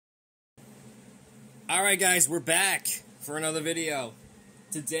Alright guys, we're back for another video.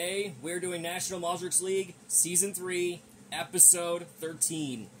 Today, we're doing National Monsters League Season 3, Episode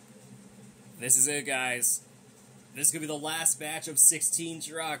 13. This is it, guys. This could be the last batch of 16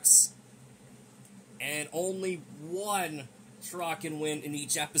 trucks. And only one truck can win in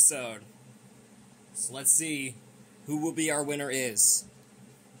each episode. So let's see who will be our winner is.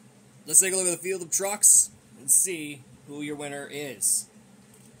 Let's take a look at the field of trucks and see who your winner is.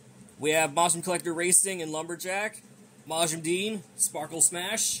 We have Mosham Collector Racing and Lumberjack, Majum Dean, Sparkle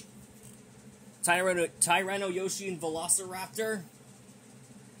Smash, Tyranno Yoshi and Velociraptor,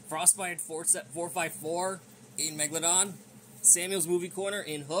 Frostbite 454 in Megalodon, Samuel's Movie Corner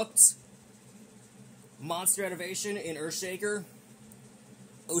in Hooked, Monster Innovation in Earthshaker,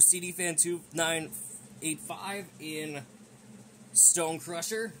 OCD Fan 2985 in Stone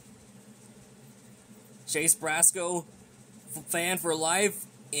Crusher, Chase Brasco Fan for Life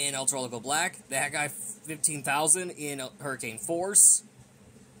in Ultralico Black, That Guy 15,000 in Hurricane Force,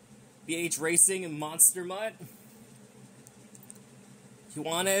 BH Racing and Monster Mutt,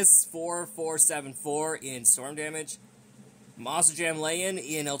 Juanes 4474 in Storm Damage, Monster Jam Layin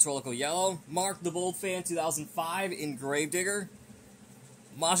in Ultralico Yellow, Mark the Bold Fan 2005 in Gravedigger,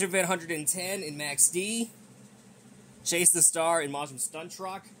 Majum Fan 110 in Max D, Chase the Star in Majum Stunt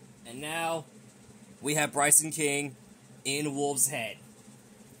Truck, and now we have Bryson King in Wolf's Head.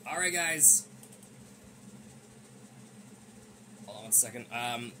 Alright, guys. Hold on one second.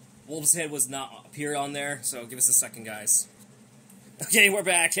 Wolf's Head was not appear on there, so give us a second, guys. Okay, we're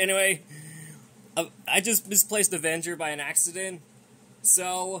back. Anyway, I just misplaced Avenger by an accident,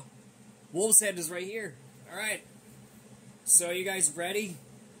 so Wolf's Head is right here. Alright. So, are you guys ready?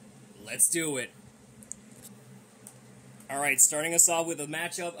 Let's do it. Alright, starting us off with a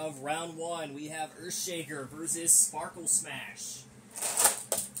matchup of round 1, we have Earthshaker versus Sparkle Smash.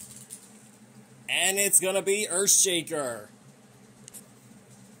 And it's gonna be Earthshaker.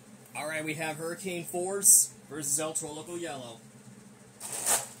 Alright, we have Hurricane Force versus Ultralico Yellow.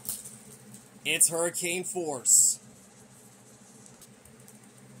 It's Hurricane Force.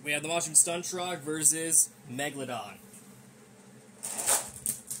 We have the Mushroom Stunt Truck versus Megalodon.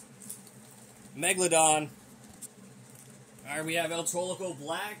 Megalodon. Alright, we have Ultralico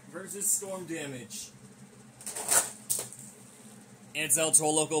Black versus Storm Damage. It's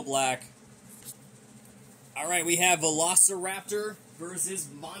Ultralico Black. Alright, we have Velociraptor versus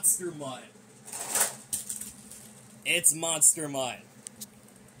Monster Mutt. It's Monster Mutt.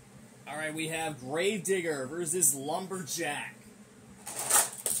 Alright, we have Gravedigger versus Lumberjack.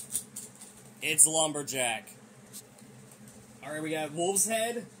 It's Lumberjack. Alright, we got Wolf's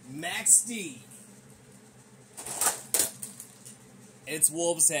Head, Max D. It's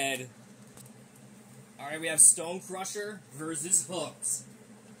Wolf's Head. Alright, we have Stone Crusher versus Hooked.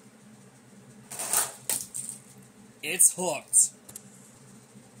 It's Hooked.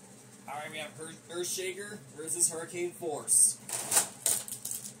 Alright, we have Earthshaker versus Hurricane Force.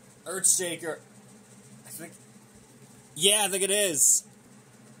 Earthshaker. I think it is.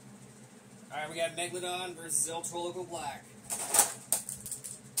 Alright, we got Megalodon versus Ultralico Black.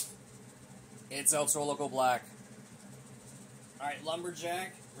 It's Ultralico Black. Alright,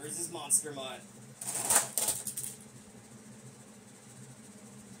 Lumberjack versus Monster Mutt.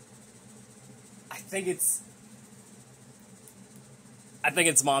 I think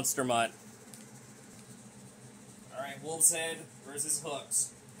it's Monster Mutt. Alright, Wolf's Head versus Hooked.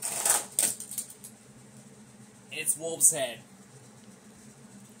 It's Wolf's Head.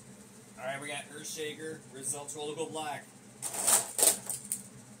 Alright, we got Earthshaker versus Ultralico Black.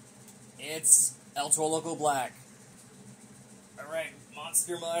 It's Ultralico Black. Alright,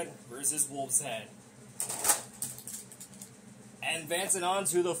 Monster Mutt versus Wolf's Head. And advancing on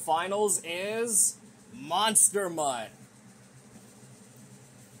to the finals is Monster Mutt.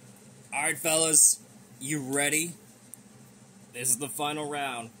 Alright, fellas, you ready? This is the final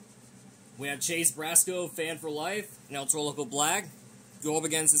round. We have Chase Brasco, Fan for Life, and Ultralico Black go up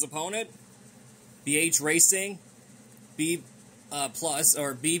against his opponent, BH Racing, B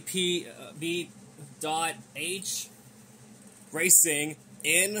H Racing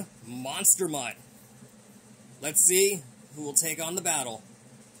in Monster Mutt. Let's see who will take on the battle.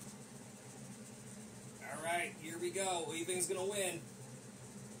 Alright, here we go. Who do you think is going to win?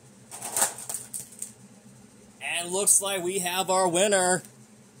 And looks like we have our winner.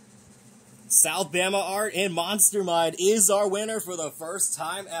 South Bama Art in Monster Mutt is our winner for the first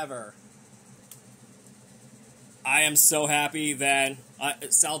time ever. I am so happy that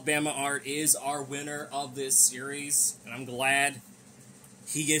South Bama Art is our winner of this series, and I'm glad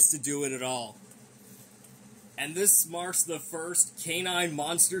he gets to do it at all. And this marks the first canine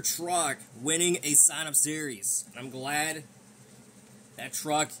monster truck winning a sign-up series. I'm glad that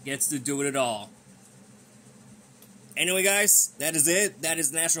truck gets to do it all. Anyway, guys, that is it. That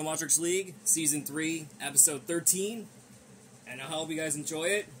is National Monstrix League, Season 3, Episode 13. And I hope you guys enjoy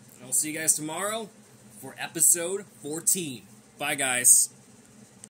it. And I'll see you guys tomorrow for Episode 14. Bye, guys.